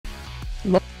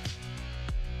No.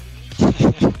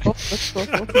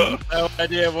 No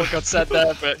idea what got said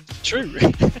there, but true.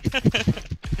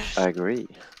 I agree.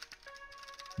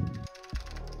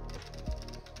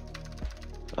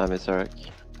 I miss Eric.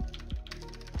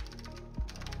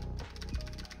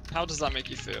 How does that make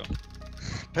you feel?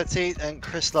 Petite and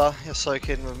Chrysler, you're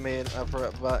soaking with me and Upper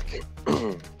at the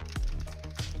back.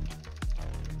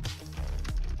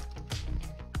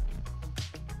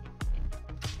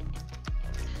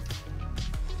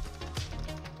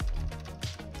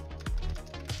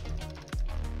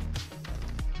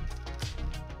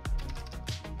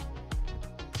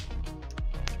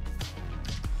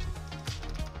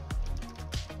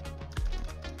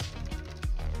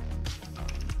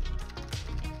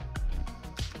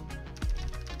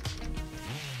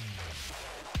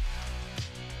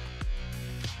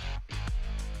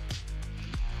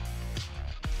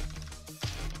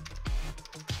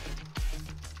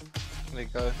 There you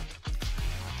go.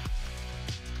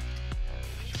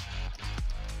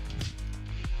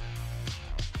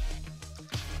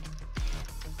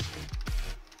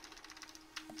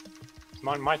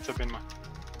 Mine might have been mine.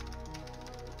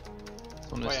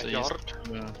 Som Vad är det Jord?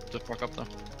 the fuck up though.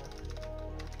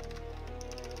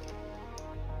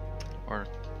 Or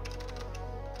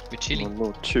we chilling?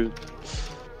 No, shoot.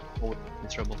 Oh,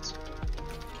 it's robots.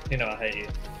 You know I hate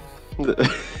you.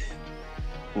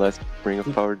 Nice ring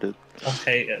of power, dude. I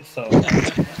hate it so.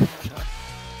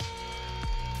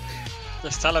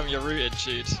 Just tell him you're rooted,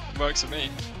 dude. It works for me.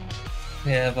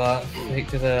 Yeah, but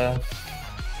he's a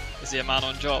Is he a man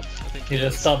on job? I think he he's a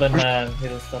is. stubborn man.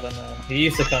 He's a stubborn man. He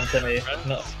used to come to me,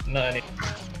 not any.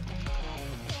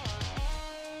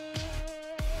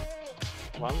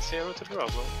 1-0 to the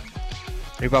Robo.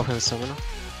 Är det bara skjutsummorna?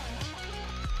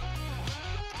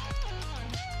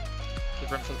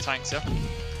 Give room for the tanks, yeah?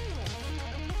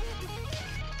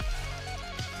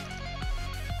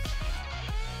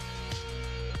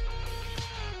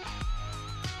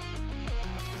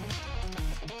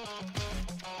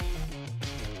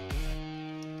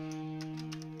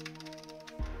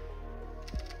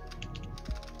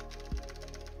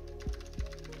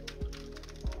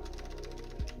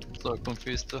 So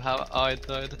confused to how I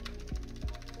died.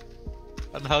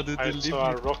 And how did you I leave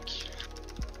saw a me? rock.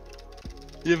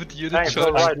 Yeah, but you didn't Thanks, charge.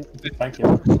 alright. Thank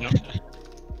you.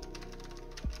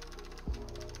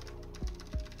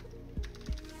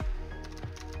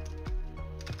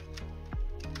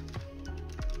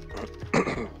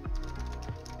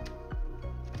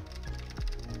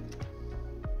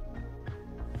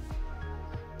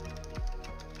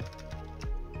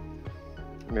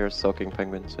 We're soaking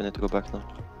penguins, we need to go back now.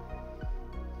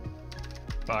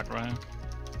 Back, Ryan.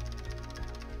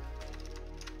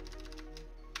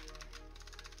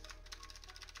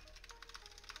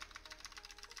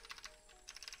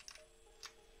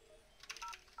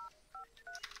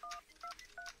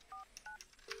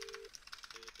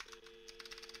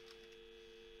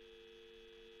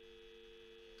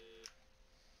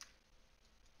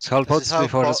 Skull This is pots how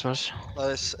before the pot- smash. No,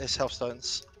 it's health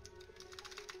stones.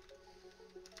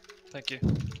 Thank you.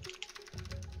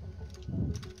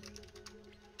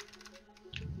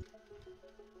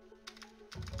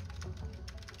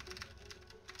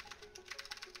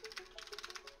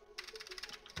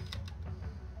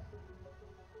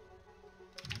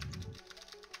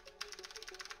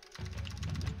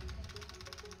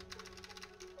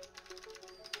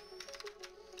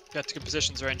 Get to good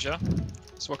positions, Ranger.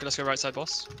 So let's go right side,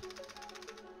 boss.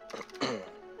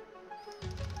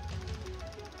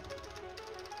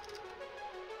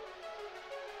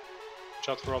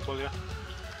 Shot for Oswald, yeah.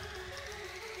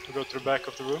 To go to the back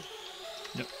of the room.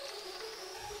 Yep.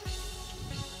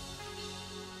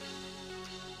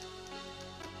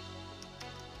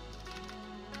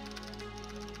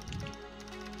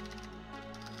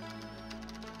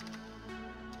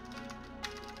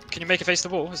 Can you make it face the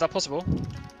wall? Is that possible?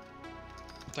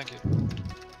 Thank you.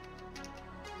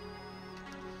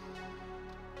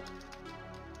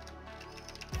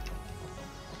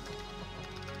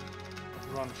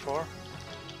 Run 4.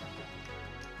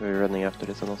 We're running after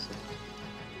this one also.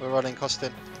 We're running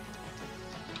Costin.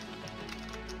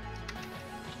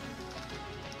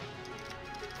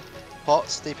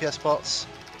 Pots, DPS pots.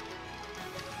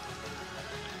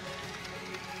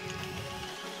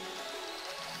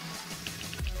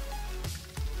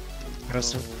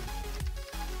 Rösten.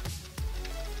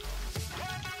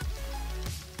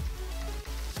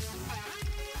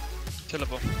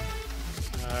 Killable.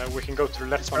 We can go to the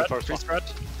left on the first one. Spread.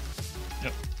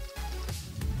 Yep.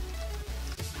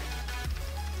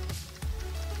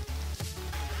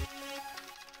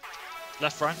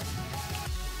 Left, Ryan.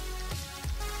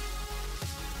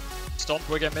 Stomp,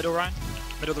 we're getting middle, Ryan.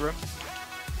 Middle of the room.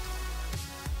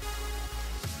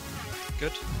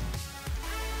 Good.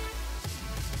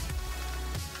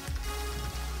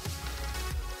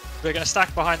 We're gonna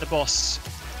stack behind the boss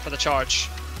for the charge.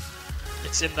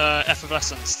 It's in the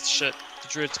effervescence shit, the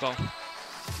druid spell.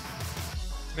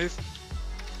 Move.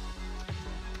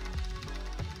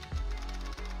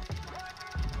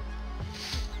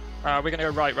 We're gonna go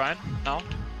right, Ryan. Now.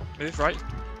 Move right.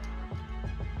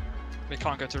 We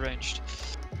can't go to ranged.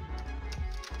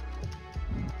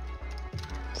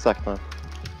 Stack now.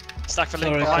 Stack for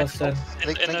Link Sorry, behind. Costa.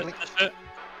 Link. Shit.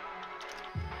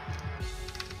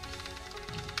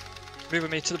 Move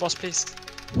with me to the boss, please.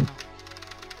 Oh.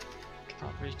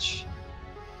 Can't reach.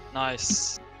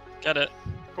 Nice. Get it.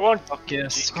 Go on. Fuck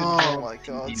yes. Good Oh job. my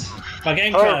god. My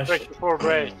game crashed. Perfect before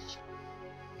break.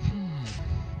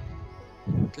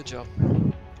 Good job.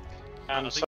 And